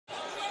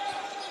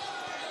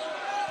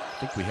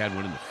think we had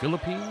one in the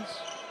Philippines.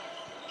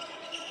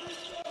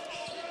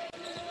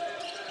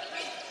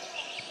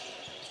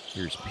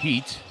 Here's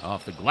Pete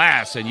off the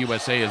glass, and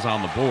USA is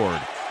on the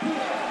board.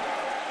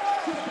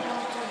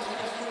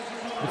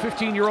 The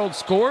 15-year-old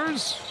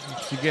scores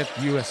to get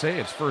USA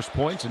its first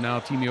points, and now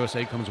Team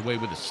USA comes away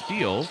with a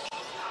steal.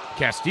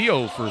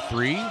 Castillo for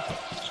three.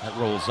 That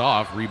rolls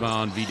off.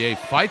 Rebound, Vide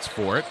fights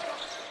for it.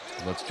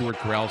 But Stewart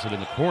corrals it in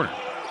the corner.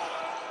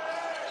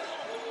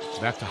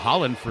 Back to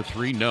Holland for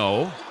three.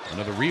 No.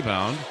 Another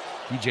rebound.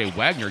 DJ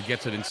Wagner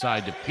gets it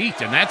inside to Pete,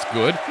 and that's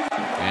good.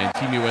 And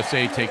Team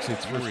USA takes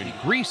its first in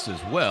Greece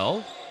as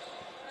well.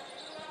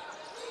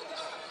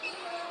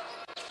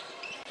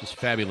 Just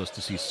fabulous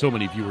to see so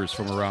many viewers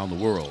from around the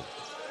world.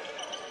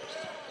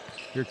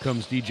 Here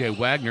comes DJ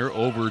Wagner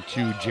over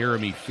to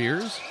Jeremy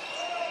Fears.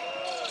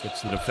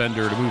 Gets the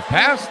defender to move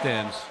past,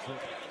 and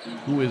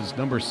who is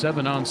number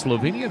 7 on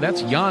Slovenia?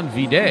 That's Jan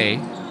Vide.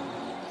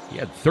 He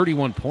had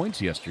 31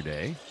 points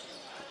yesterday.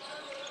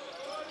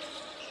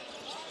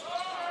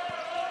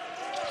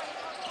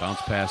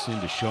 Bounce pass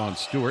into Sean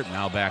Stewart,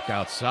 now back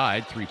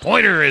outside.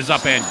 Three-pointer is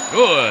up and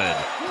good.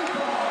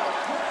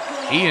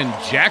 Ian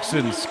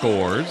Jackson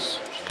scores.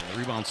 The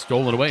rebound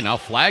stolen away. Now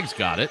Flag's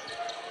got it.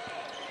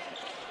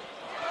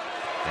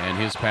 And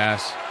his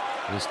pass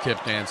is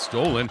tipped and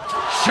stolen.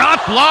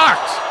 Shot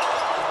blocked!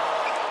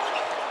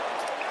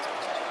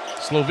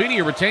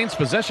 Slovenia retains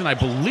possession. I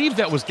believe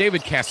that was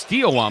David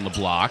Castillo on the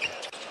block.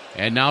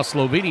 And now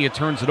Slovenia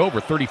turns it over.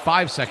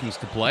 35 seconds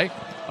to play.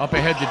 Up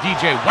ahead to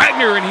DJ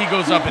Wagner, and he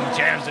goes up and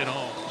jams it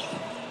home.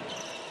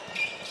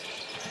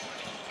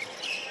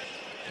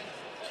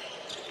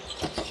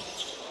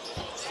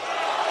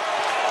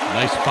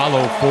 Nice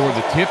follow for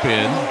the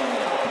tip-in.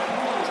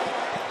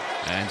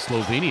 And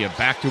Slovenia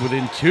back to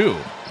within 2.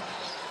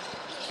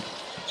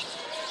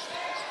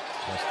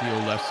 Castillo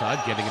left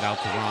side, getting it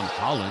out to Ron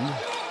Holland.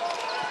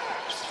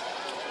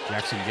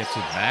 Jackson gets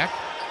it back.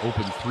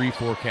 Open 3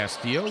 for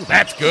Castillo.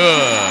 That's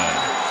good.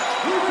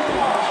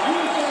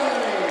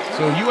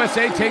 So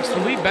USA takes the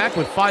lead back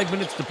with 5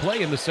 minutes to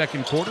play in the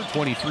second quarter,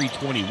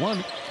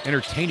 23-21.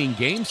 Entertaining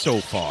game so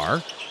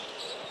far.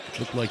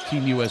 Looked like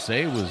Team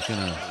USA was going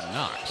to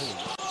knock.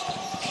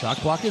 Shot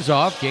clock is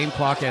off. Game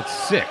clock at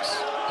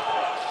 6.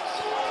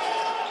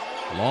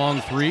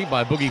 Long 3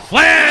 by Boogie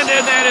Fland,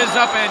 and that is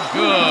up and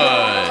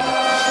good.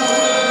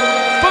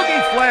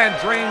 Boogie Fland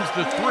drains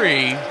the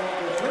 3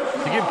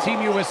 to give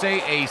Team USA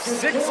a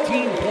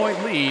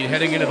 16-point lead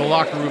heading into the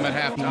locker room at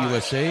halftime. Team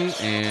USA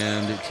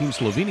and Team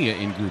Slovenia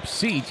in Group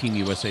C. Team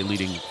USA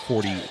leading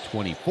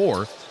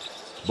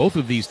 40-24. Both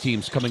of these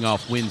teams coming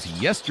off wins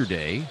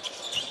yesterday.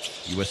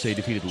 USA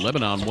defeated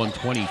Lebanon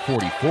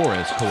 120-44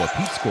 as Koa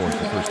Pete scored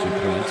the first 2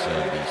 points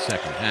of the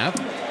second half.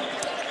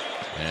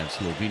 And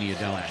Slovenia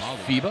down at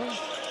FIBA.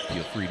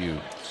 Feel free to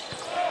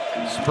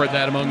spread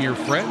that among your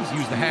friends.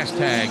 Use the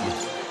hashtag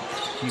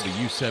FIBA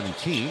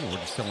U17, or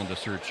just tell them to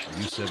search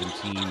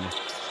U17,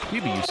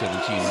 FIBA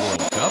U17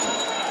 World Cup.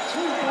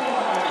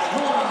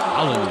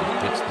 Holland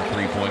hits the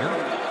three-pointer.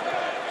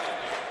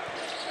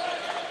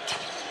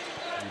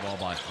 Ball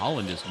by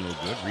Holland is no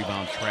good.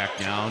 Rebound tracked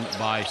down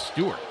by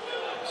Stewart.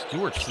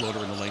 Stewart's floater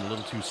in the lane a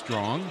little too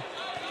strong.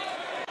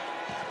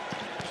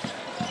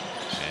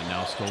 And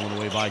now stolen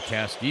away by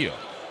Castillo.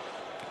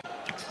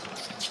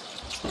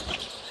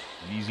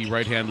 Easy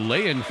right-hand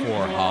lay-in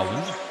for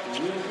Holland.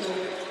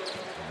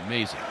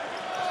 Amazing.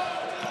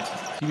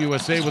 Team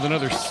USA with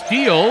another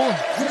steal.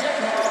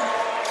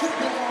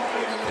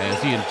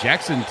 As Ian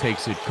Jackson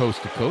takes it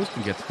coast to coast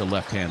and gets the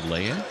left-hand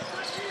lay-in.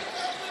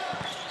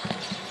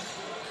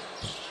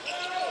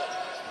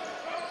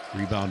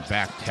 Rebound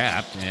back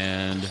tapped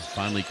and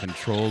finally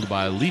controlled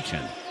by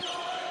Lichan.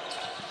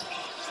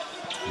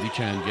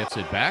 Lichan gets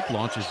it back,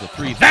 launches the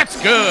 3. That's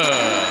good!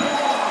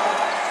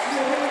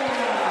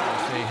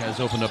 USA has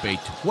opened up a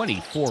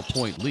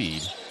 24-point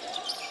lead.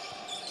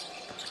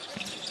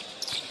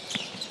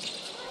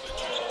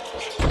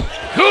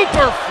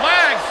 Cooper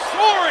Flag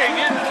soaring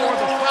in for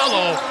the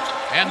fellow,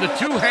 and the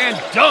two-hand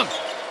dunk.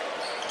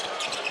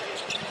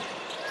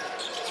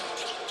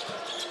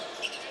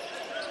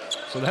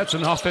 So that's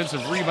an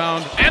offensive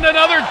rebound, and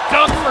another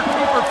dunk for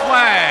Cooper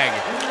Flag.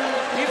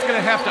 He's going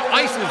to have to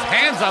ice his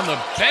hands on the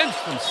bench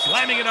from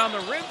slamming it on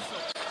the rim.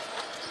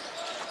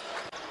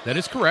 That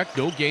is correct.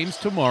 No games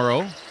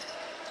tomorrow.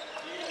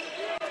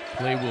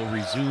 Play will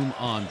resume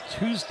on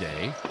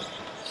Tuesday.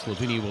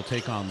 Slovenia will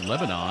take on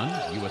Lebanon.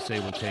 USA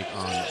will take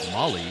on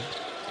Mali.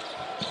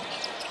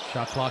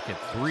 Shot clock at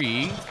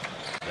 3.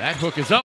 That hook is up.